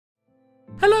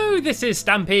Hello, this is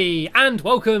Stampy, and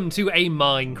welcome to a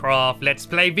Minecraft Let's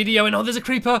Play video. And oh, there's a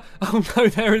creeper. Oh no,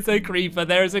 there is a creeper.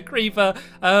 There is a creeper.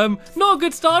 Not a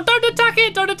good start. Don't attack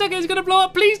it. Don't attack it. It's gonna blow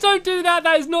up. Please don't do that.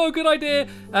 That is not a good idea.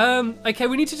 Okay,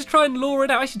 we need to just try and lure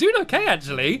it out. Actually, doing okay,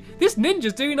 actually. This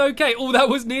ninja's doing okay. Oh, that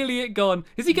was nearly it gone.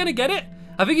 Is he gonna get it?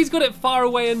 I think he's got it far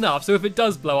away enough, so if it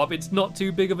does blow up, it's not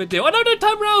too big of a deal. Oh no, don't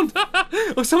turn around!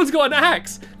 Oh, someone's got an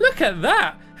axe. Look at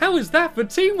that. How is that for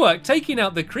teamwork? Taking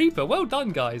out the creeper. Well done,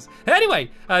 guys. Anyway,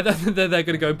 they're going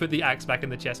to go and put the axe back in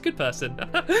the chest. Good person.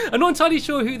 I'm not entirely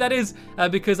sure who that is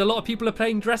because a lot of people are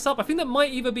playing dress up. I think that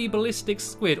might either be Ballistic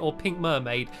Squid or Pink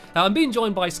Mermaid. I'm being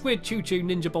joined by Squid, Choo Choo,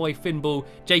 Ninja Boy, Finball,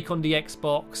 Jake on the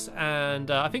Xbox, and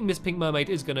I think Miss Pink Mermaid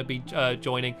is going to be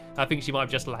joining. I think she might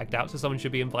have just lagged out, so someone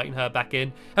should be inviting her back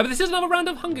in. But this is another round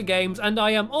of Hunger Games, and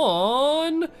I am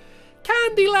on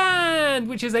Candyland,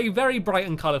 which is a very bright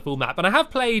and colourful map. And I have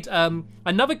played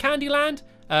another Candyland.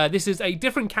 This is a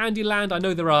different Candyland. I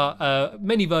know there are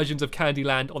many versions of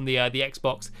Candyland on the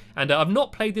Xbox, and I've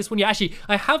not played this one yet. Actually,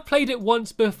 I have played it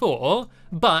once before,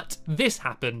 but this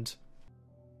happened.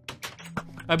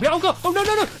 Oh god! Oh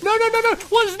no!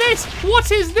 What's this?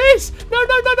 What is this? No!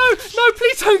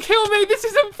 Please don't kill me! This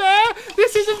isn't fair!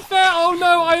 This isn't fair! Oh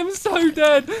no! I am so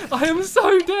dead! I am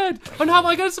so dead! And how am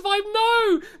I going to survive?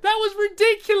 No! That was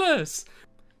ridiculous!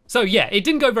 So yeah, it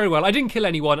didn't go very well. I didn't kill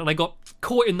anyone, and I got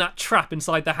caught in that trap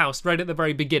inside the house right at the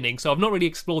very beginning, so I've not really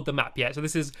explored the map yet. So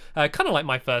this is kind of like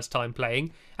my first time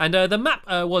playing. And the map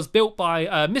was built by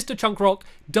Mr. Chunkrock,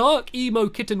 Dark Emo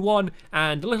Kitten 1,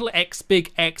 and Little X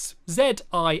Big X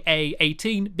ZIA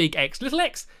 18 Big X Little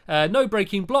X. No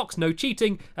breaking blocks, no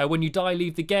cheating. When you die,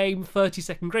 leave the game.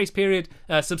 30-second grace period.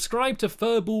 Subscribe to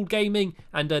Furball Gaming,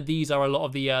 and these are a lot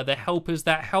of the helpers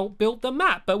that help build the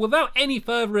map. But without any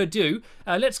further ado,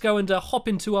 let's go and hop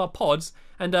into our pods.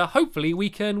 And hopefully we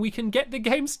can get the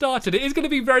game started. It is going to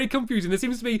be very confusing. There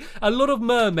seems to be a lot of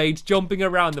mermaids jumping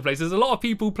around the place. There's a lot of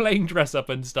people playing dress up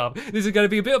and stuff. This is going to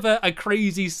be a bit of a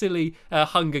crazy, silly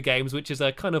Hunger Games, which is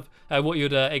kind of what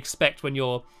you'd expect when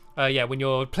you're when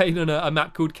you're playing on a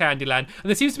map called Candyland. And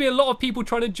there seems to be a lot of people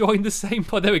trying to join the same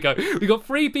pod. There we go. We've got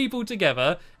 3 people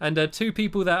together and 2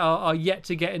 people that are yet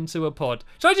to get into a pod.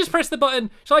 Should I just press the button?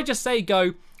 Should I just say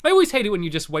go? I always hate it when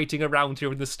you're just waiting around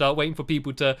here at the start, waiting for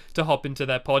people to hop into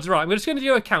their pods. Right, I'm just going to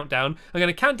do a countdown. I'm going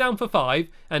to count down for 5,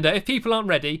 and if people aren't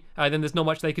ready, then there's not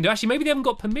much they can do. Actually, maybe they haven't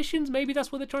got permissions. Maybe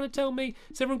that's what they're trying to tell me.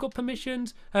 Has everyone got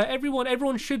permissions?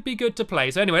 Everyone should be good to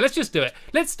play. So anyway, let's just do it.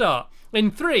 Let's start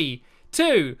in 3,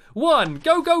 2, 1,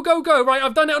 go. Right,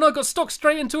 I've done it and I've got stuck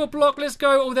straight into a block. Let's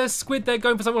go. Oh, there's Squid. They're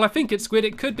going for something. Well, I think it's Squid.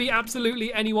 It could be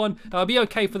absolutely anyone. I'll be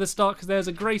okay for the start because there's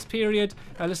a grace period.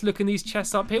 Let's look in these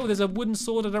chests up here. Oh, there's a wooden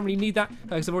sword. I don't really need that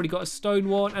because I've already got a stone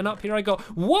one. And up here I go.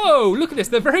 Whoa, look at this.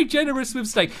 They're very generous with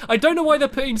steak. I don't know why they're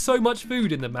putting so much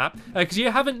food in the map because you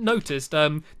haven't noticed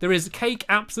there is cake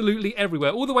absolutely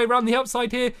everywhere. All the way around the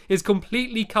outside here is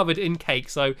completely covered in cake.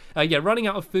 So yeah, running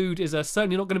out of food is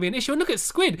certainly not going to be an issue. And look at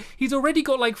Squid. He's already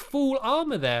got like full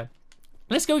armor there.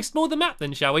 Let's go explore the map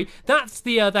then, shall we? That's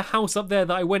the house up there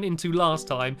that I went into last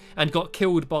time and got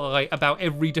killed by about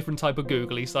every different type of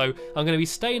googly. So I'm going to be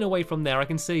staying away from there. I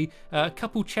can see a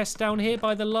couple chests down here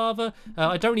by the lava.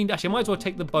 I don't need... Actually, I might as well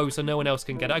take the bow so no one else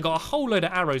can get it. I got a whole load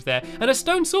of arrows there. And a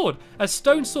stone sword. A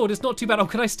stone sword is not too bad. Oh,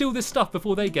 can I steal this stuff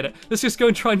before they get it? Let's just go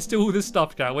and try and steal all this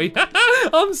stuff, shall we?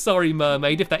 I'm sorry,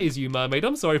 mermaid, if that is you, mermaid.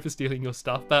 I'm sorry for stealing your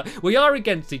stuff. But we are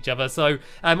against each other. So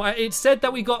it said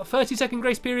that we got 30-second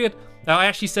grace period. I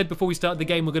actually said before we started the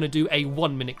game we're going to do a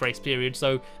 1-minute grace period,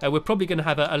 so we're probably going to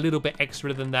have a little bit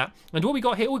extra than that. And what we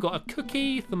got here, we got a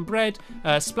cookie, some bread,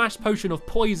 splash potion of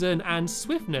poison, and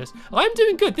swiftness. I'm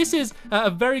doing good. This is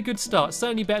a very good start,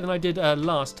 certainly better than I did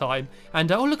last time.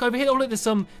 And oh look over here, oh look, there's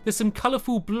some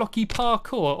colourful blocky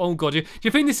parkour. Oh god, do you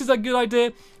think this is a good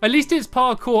idea? At least it's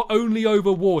parkour only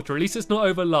over water. At least it's not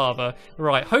over lava.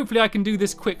 Right, hopefully I can do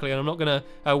this quickly, and I'm not going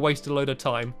to waste a load of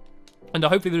time. And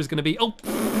hopefully there's going to be... Oh,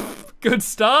 good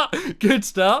start.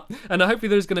 And hopefully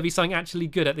there's going to be something actually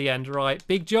good at the end. Right,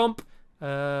 big jump,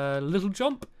 little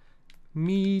jump,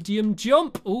 medium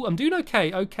jump. Oh, I'm doing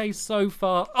okay. Okay so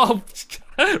far. Oh,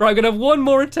 right, I'm going to have one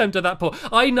more attempt at that point.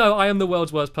 I know I am the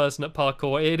world's worst person at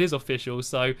parkour. It is official.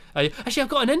 So, actually, I've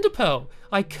got an ender pearl.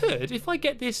 I could, if I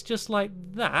get this just like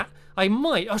that, I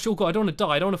might... Oh, God, I don't want to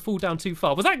die. I don't want to fall down too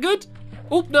far. Was that good?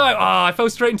 Oh, no. Ah, I fell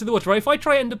straight into the water. Right, if I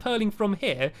try ender pearling from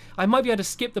here, I might be able to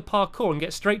skip the parkour and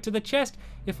get straight to the chest.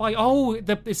 If I... Oh,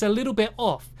 it's a little bit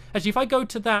off. Actually, if I go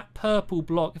to that purple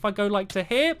block, if I go like to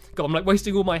here, God, I'm like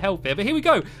wasting all my health here, but here we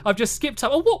go. I've just skipped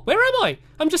up. Oh, what? Where am I?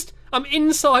 I'm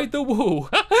inside the wall.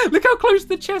 Look how close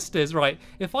the chest is. Right,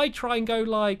 if I try and go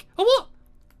like, oh,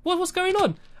 what? What's going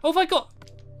on? Oh, have I got...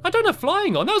 I don't have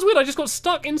flying on. That was weird. I just got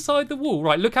stuck inside the wall.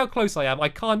 Right, look how close I am. I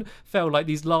can't fail like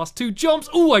these last 2 jumps.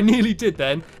 Oh, I nearly did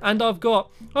then. And I've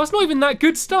got... Oh, it's not even that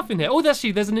good stuff in here. Oh,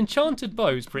 actually, there's an enchanted bow.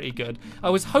 It's pretty good. I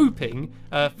was hoping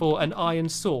for an iron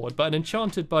sword, but an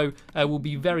enchanted bow will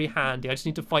be very handy. I just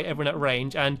need to fight everyone at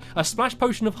range. And a splash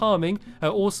potion of harming,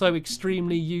 also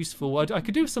extremely useful. I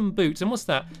could do some boots. And what's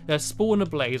that? Spawn a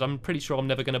blaze. I'm pretty sure I'm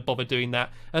never going to bother doing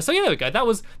that. So yeah, there we go. That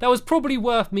was probably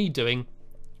worth me doing.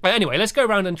 Anyway, let's go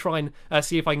around and try and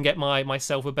see if I can get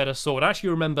myself a better sword. I actually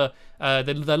remember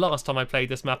the last time I played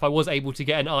this map, I was able to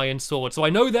get an iron sword, so I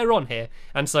know they're on here.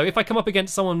 And so if I come up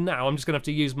against someone now, I'm just gonna have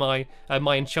to use my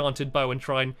my enchanted bow and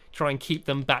try and keep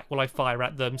them back while I fire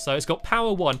at them. So it's got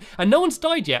power 1, and no one's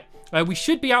died yet. We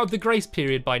should be out of the grace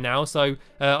period by now, so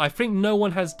I think no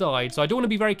one has died. So I do want to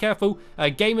be very careful.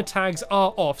 Gamer tags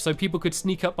are off, so people could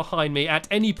sneak up behind me at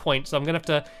any point. So I'm gonna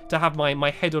have to have my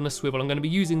head on a swivel. I'm gonna be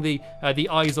using the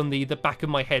eyes on the back of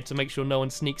my head to make sure no one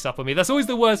sneaks up on me. That's always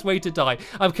the worst way to die.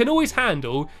 I can always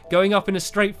handle going up in a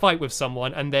straight fight with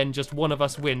someone and then just one of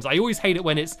us wins. I always hate it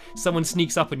when it's someone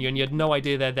sneaks up on you and you had no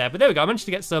idea they're there. But there we go. I managed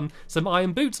to get some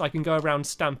iron boots. I can go around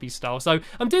Stampy style. So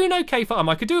I'm doing okay for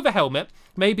I could do with a helmet,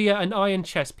 maybe an iron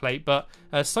chest plate, but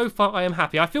so far I am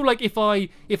happy. I feel like if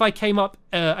I came up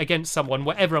against someone,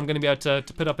 whatever, I'm going to be able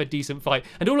to put up a decent fight.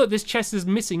 And oh look, this chest is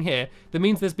missing here. That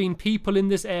means there's been people in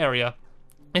this area.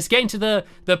 It's getting to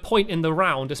the point in the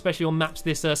round, especially on maps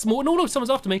this small. No, someone's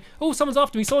after me. Oh, someone's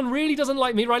after me. Someone really doesn't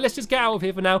like me. Right, let's just get out of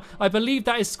here for now. I believe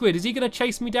that is Squid. Is he going to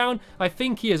chase me down? I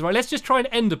think he is. Right, let's just try and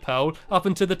ender pearl up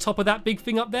into the top of that big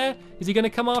thing up there. Is he going to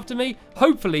come after me?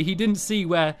 Hopefully, he didn't see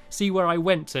where I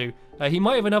went to. He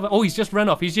might have another... Oh, he's just run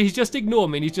off. He's just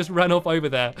ignored me and he's just ran off over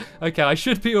there. Okay, I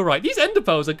should be all right. These ender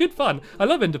pearls are good fun. I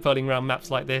love ender pearling around maps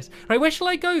like this. Right, where shall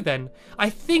I go then? I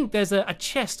think there's a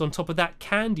chest on top of that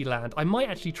Candyland. I might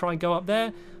actually try and go up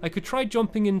there. I could try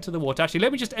jumping into the water. Actually,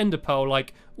 let me just ender pearl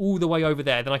like all the way over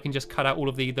there. Then I can just cut out all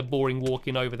of the boring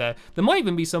walking over there. There might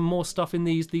even be some more stuff in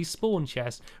these spawn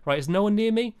chests. Right, is no one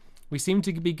near me? We seem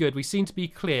to be good. We seem to be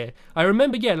clear. I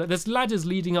remember, yeah, there's ladders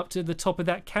leading up to the top of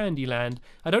that Candyland.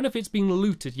 I don't know if it's been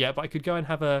looted yet, but I could go and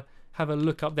have a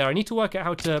look up there. I need to work out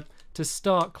how to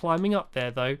start climbing up there,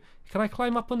 though. Can I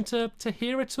climb up onto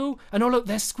here at all? And oh, look,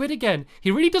 there's Squid again. He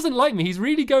really doesn't like me. He's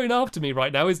really going after me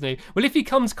right now, isn't he? Well, if he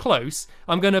comes close,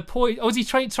 I'm going to point... Oh, is he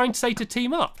trying to say to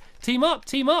team up? Team up,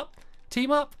 team up, team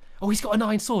up. Oh, he's got an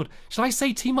iron sword. Shall I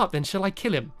say team up then? Shall I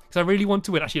kill him? Because I really want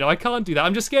to win. Actually, no, I can't do that.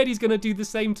 I'm just scared he's going to do the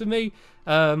same to me.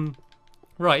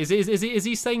 Right, is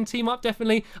he saying team up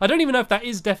definitely? I don't even know if that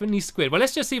is definitely Squid. Well,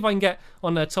 let's just see if I can get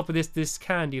on the top of this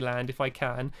Candyland if I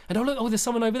can. And oh look, oh there's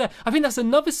someone over there. I think that's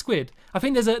another Squid. I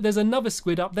think there's another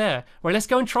Squid up there. Right, let's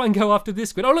go and try and go after this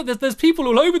Squid. Oh look, there's people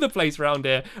all over the place around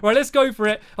here. Right, let's go for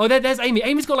it. Oh, there's Amy.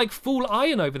 Amy's got like full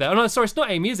iron over there. Oh no, sorry, it's not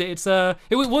Amy, is it?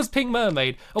 It was Pink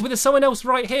Mermaid. Oh, but there's someone else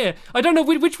right here. I don't know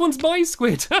which one's my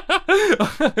Squid.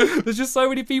 There's just so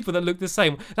many people that look the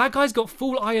same. That guy's got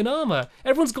full iron armor.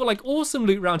 Everyone's got like awesome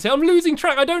loot around here. I'm losing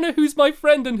track. I don't know who's my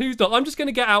friend and who's not. I'm just going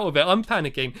to get out of it. I'm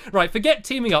panicking. Right, forget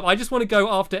teaming up. I just want to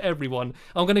go after everyone.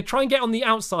 I'm going to try and get on the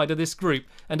outside of this group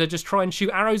and just try and shoot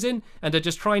arrows in and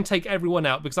just try and take everyone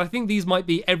out, because I think these might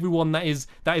be everyone that is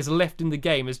left in the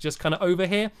game is just kind of over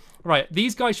here. Right,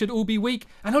 these guys should all be weak.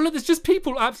 And oh look, there's just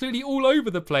people absolutely all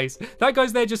over the place. That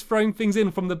guy's there just throwing things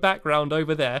in from the background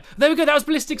over there. There we go, that was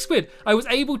Ballistic Squid. I was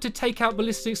able to take out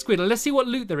Ballistic Squid. Let's see what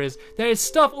loot there is. There is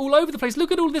stuff all over the place.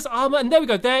 Look at all this armor. And there we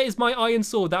go, there is my iron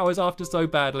sword that I was after so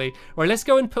badly. Right, let's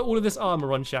go and put all of this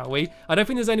armor on, shall we? I don't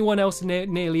think there's anyone else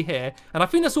nearly here. And I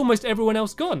think that's almost everyone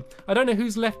else gone. I don't know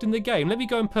who's left in the game. Let me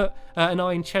go and put an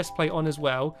iron chest plate on as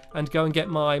well and go and get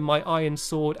my iron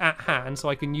sword at hand so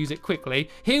I can use it quickly.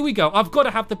 Here we go. I've got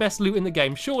to have the best loot in the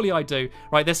game. Surely I do.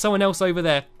 Right, there's someone else over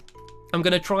there. I'm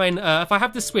going to try and, if I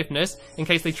have the swiftness, in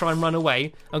case they try and run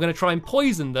away, I'm going to try and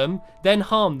poison them, then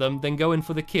harm them, then go in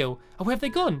for the kill. Oh, where have they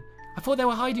gone? I thought they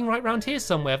were hiding right around here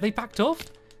somewhere. Have they backed off?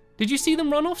 Did you see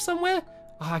them run off somewhere?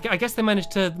 Oh, I guess they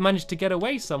managed to get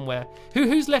away somewhere.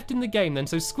 Who's left in the game then?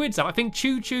 So Squid's out. I think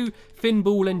Choo Choo,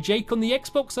 Finball, and Jake on the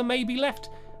Xbox are maybe left.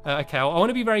 Okay, I want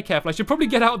to be very careful. I should probably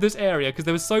get out of this area because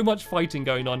there was so much fighting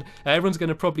going on. Everyone's going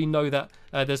to probably know that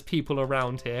there's people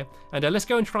around here. And let's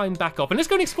go and try and back off. And let's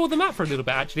go and explore the map for a little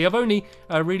bit, actually. I've only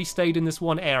really stayed in this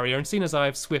one area. And seeing as I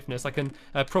have swiftness, I can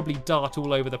probably dart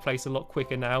all over the place a lot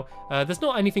quicker now. There's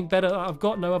not anything better I've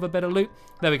got. No other better loot.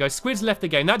 There we go. Squid's left the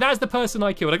game. That's the person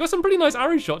I killed. I got some pretty nice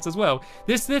arrow shots as well.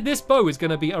 This bow is going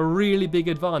to be a really big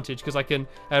advantage because I can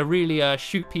really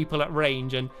shoot people at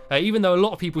range. And even though a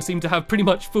lot of people seem to have pretty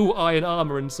much full iron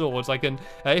armor and swords, I can,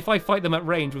 if I fight them at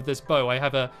range with this bow, I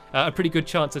have a pretty good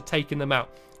chance of taking them out. out.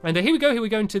 And here we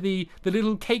go into the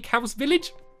little cake house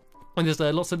village. And there's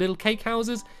lots of little cake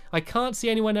houses. I can't see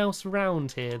anyone else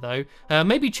around here though.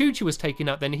 Maybe Choo Choo was taken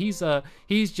out then. He's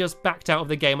just backed out of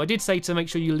the game. I did say to make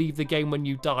sure you leave the game when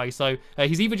you die. So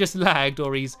he's either just lagged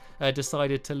or he's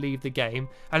decided to leave the game.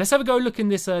 And let's have a go look in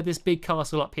this this big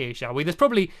castle up here, shall we? There's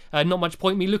probably not much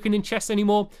point me looking in chests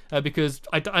anymore because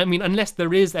I mean unless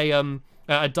there is a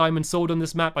diamond sword on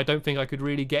this map, I don't think I could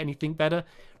really get anything better.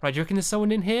 Right, do you reckon there's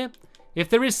someone in here? If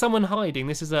there is someone hiding,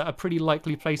 this is a pretty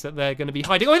likely place that they're going to be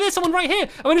hiding. Oh, there's someone right here.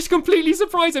 I'm going to completely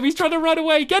surprise him. He's trying to run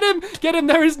away. Get him. Get him.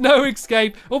 There is no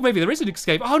escape. Or maybe there is an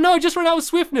escape. Oh, no, I just ran out of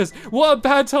swiftness. What a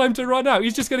bad time to run out.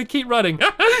 He's just going to keep running.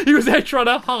 He was there trying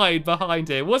to hide behind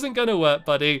here. Wasn't going to work,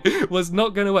 buddy. Was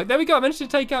not going to work. There we go. I managed to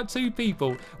take out 2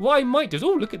 people. What I might do is,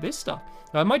 oh, look at this stuff.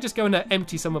 I might just go and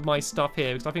empty some of my stuff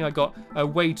here because I think I got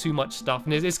way too much stuff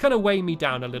and it's kind of weighing me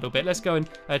down a little bit. Let's go and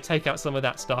take out some of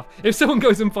that stuff. If someone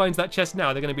goes and finds that chest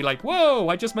now, they're going to be like, whoa,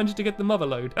 I just managed to get the mother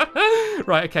load.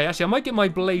 Right, okay, actually I might get my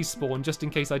blaze spawn just in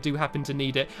case I do happen to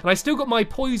need it. And I still got my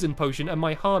poison potion and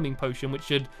my harming potion, which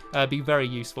should be very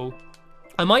useful.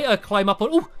 I might climb up on,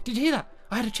 oh, did you hear that?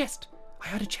 I had a chest. I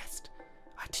had a chest.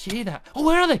 Did you hear that? Oh,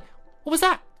 where are they? What was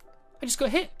that? I just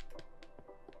got hit.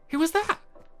 Who was that?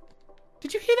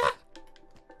 Did you hear that?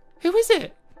 Who is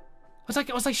it?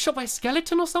 I was like shot by a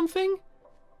skeleton or something?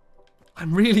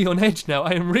 I'm really on edge now.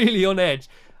 I am really on edge.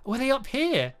 Were they up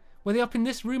here? Were they up in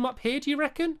this room up here, do you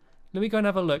reckon? Let me go and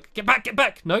have a look. Get back, get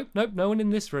back. Nope, nope, no one in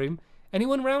this room.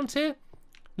 Anyone around here?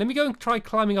 Let me go and try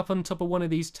climbing up on top of one of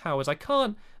these towers. I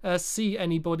can't see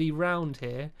anybody round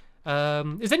here.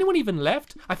 Is anyone even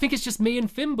left? I think it's just me and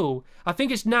Fimble. I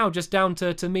think it's now just down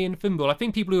to me and Fimble. I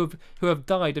think people who have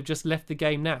died have just left the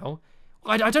game now.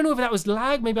 I don't know if that was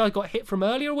lag, maybe I got hit from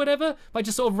earlier or whatever, but I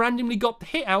just sort of randomly got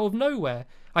hit out of nowhere.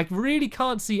 I really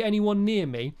can't see anyone near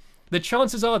me. The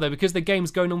chances are though, because the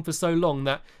game's going on for so long,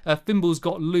 that Fimble's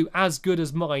got loot as good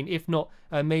as mine, if not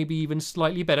maybe even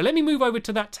slightly better. Let me move over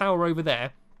to that tower over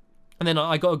there. And then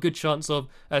I got a good chance of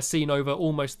seeing over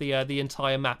almost the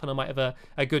entire map, and I might have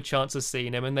a good chance of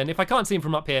seeing him. And then if I can't see him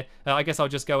from up here, I guess I'll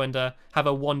just go and have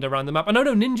a wander around the map. And no,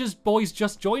 Ninja's boys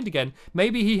just joined again.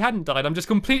 Maybe he hadn't died. I'm just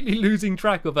completely losing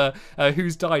track of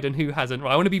who's died and who hasn't.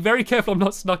 Right, I want to be very careful I'm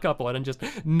not snuck up on and just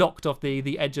knocked off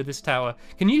the edge of this tower.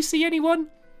 Can you see anyone?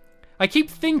 I keep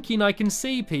thinking I can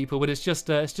see people, but it's just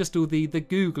all the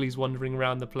googlies wandering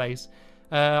around the place.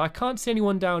 I can't see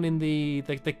anyone down in the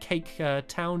cake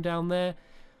town down there.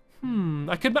 Should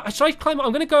I climb?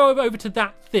 I'm going to go over to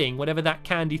that thing, whatever that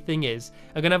candy thing is.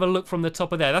 I'm going to have a look from the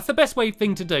top of there. That's the best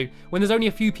thing to do when there's only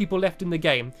a few people left in the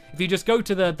game. If you just go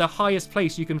to the highest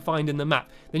place you can find in the map,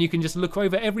 then you can just look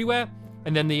over everywhere.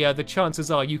 And then the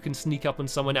chances are you can sneak up on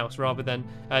someone else rather than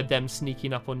them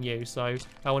sneaking up on you. So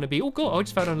I want to be, oh god, I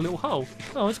just found a little hole.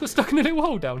 Oh, I just got stuck in a little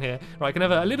hole down here. Right, I can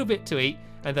have a little bit to eat.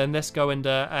 And then let's go and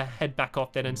head back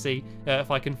off then and see if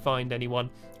I can find anyone.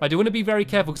 I do want to be very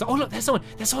careful because, oh look, there's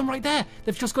someone right there.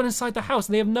 They've just gone inside the house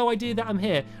and they have no idea that I'm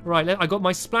here. Right, I got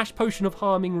my splash potion of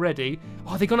harming ready.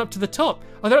 Oh, they've gone up to the top.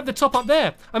 Oh, they're at the top up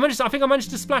there. I think I managed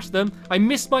to splash them. I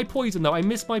missed my poison though. I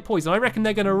missed my poison. I reckon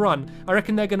they're going to run. I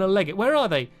reckon they're going to leg it. Where are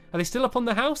they? Are they still up on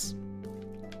the house?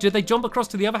 Did they jump across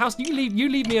to the other house? You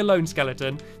leave me alone,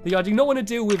 skeleton. I do not want to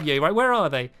deal with you. Right, where are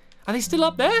they? Are they still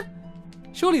up there?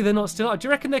 Surely they're not still up. Do you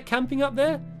reckon they're camping up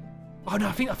there? Oh no,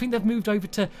 I think they've moved over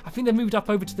to, up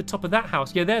over to the top of that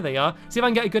house. Yeah, there they are. See if I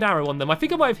can get a good arrow on them. I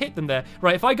think I might have hit them there.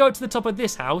 Right, if I go to the top of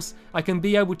this house, I can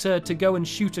be able to go and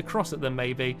shoot across at them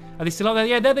maybe. Are they still up there?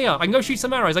 Yeah, there they are. I can go shoot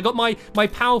some arrows. I got my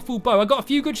powerful bow. I got a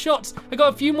few good shots. I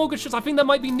got a few more good shots. I think there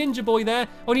might be Ninja Boy there.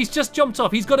 Oh, and he's just jumped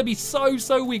off. He's got to be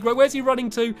so weak. Right, where's he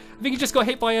running to? I think he just got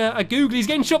hit by a googly. He's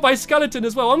getting shot by a skeleton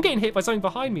as well. I'm getting hit by something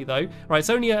behind me though. Right, it's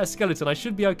only a skeleton. I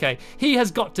should be okay. He has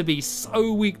got to be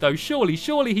so weak though. Surely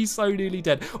he's so nearly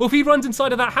dead. Or if he runs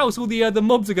inside of that house, all the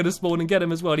mobs are going to spawn and get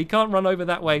him as well. He can't run over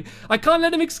that way. I can't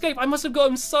let him escape. I must have got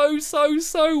him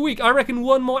so weak. I reckon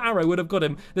one more arrow would have got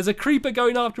him. There's a creeper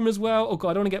going after him as well. Oh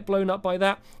god, I don't want to get blown up by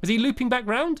that. Is he looping back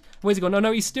round? Where's he gone?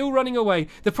 No, he's still running away.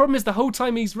 The problem is the whole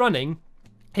time he's running,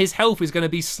 his health is going to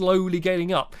be slowly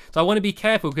getting up. So I want to be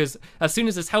careful because as soon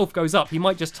as his health goes up, he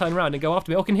might just turn around and go after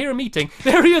me. Oh, I can hear him eating.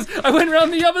 There he is. I went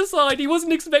around the other side. He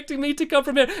wasn't expecting me to come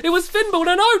from here. It was Fimble.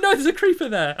 No, there's a creeper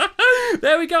there.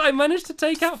 There we go. I managed to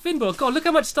take out Finbar. God, look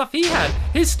how much stuff he had.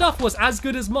 His stuff was as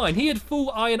good as mine. He had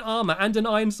full iron armor and an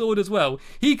iron sword as well.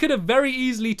 He could have very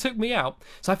easily took me out.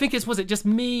 So I think was it just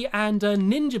me and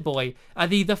Ninja Boy are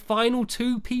the final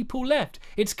 2 people left.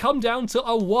 It's come down to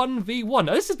a 1v1.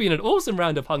 Now, this has been an awesome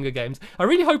round of Hunger Games. I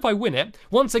really hope I win it.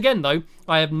 Once again, though,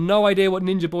 I have no idea what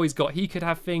Ninja Boy's got. He could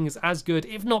have things as good,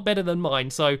 if not better than mine.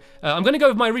 So I'm going to go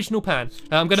with my original plan.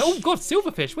 I'm going to... Oh, God,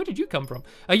 Silverfish. Where did you come from?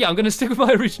 Yeah, I'm going to stick with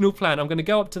my original plan. I'm going to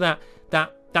go up to that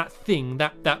thing,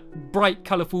 that bright,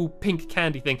 colourful pink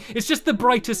candy thing. It's just the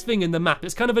brightest thing in the map.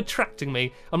 It's kind of attracting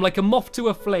me. I'm like a moth to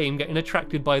a flame getting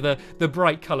attracted by the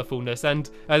bright colourfulness, and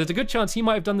there's a good chance he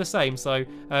might have done the same. So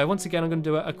once again, I'm going to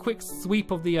do a quick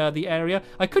sweep of the area.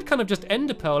 I could kind of just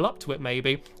ender pearl up to it,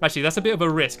 maybe. Actually, that's a bit of a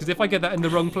risk, because if I get that in the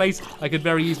wrong place, I could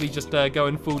very easily just go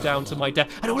and fall down to my death.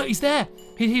 And oh, look, he's there.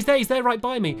 He's there right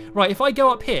by me. Right, if I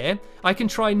go up here, I can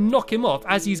try and knock him off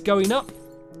as he's going up.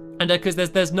 And because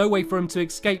there's no way for him to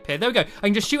escape here. There we go. I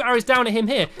can just shoot arrows down at him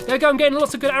here. There we go. I'm getting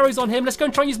lots of good arrows on him. Let's go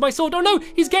and try and use my sword. Oh no,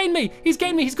 he's gained me. He's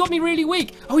gained me. He's got me really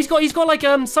weak. Oh, he's got like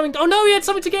something. Oh no, he had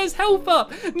something to get his health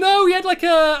up. No, he had like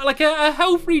a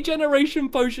health regeneration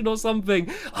potion or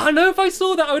something. I know if I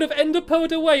saw that, I would have ender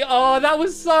pearled away. Oh, that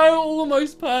was so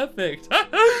almost perfect.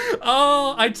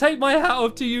 Oh, I take my hat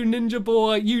off to you, Ninja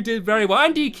Boy. You did very well.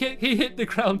 And he hit the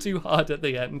ground too hard at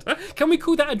the end. Can we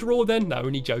call that a draw then? No,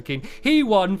 only joking. He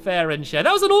won fair and share.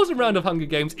 That was an awesome round of Hunger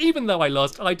Games. Even though I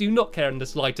lost, I do not care in the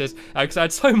slightest because I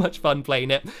had so much fun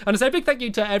playing it. And I say a big thank you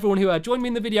to everyone who joined me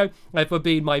in the video for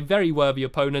being my very worthy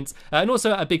opponents. And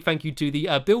also a big thank you to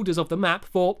the builders of the map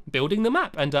for building the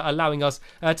map and allowing us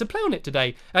to play on it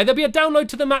today. There'll be a download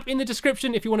to the map in the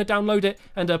description if you want to download it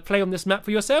and play on this map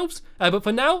for yourselves. But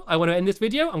for now, I want to end this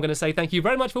video. I'm going to say thank you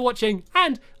very much for watching,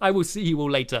 and I will see you all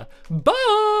later.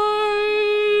 Bye!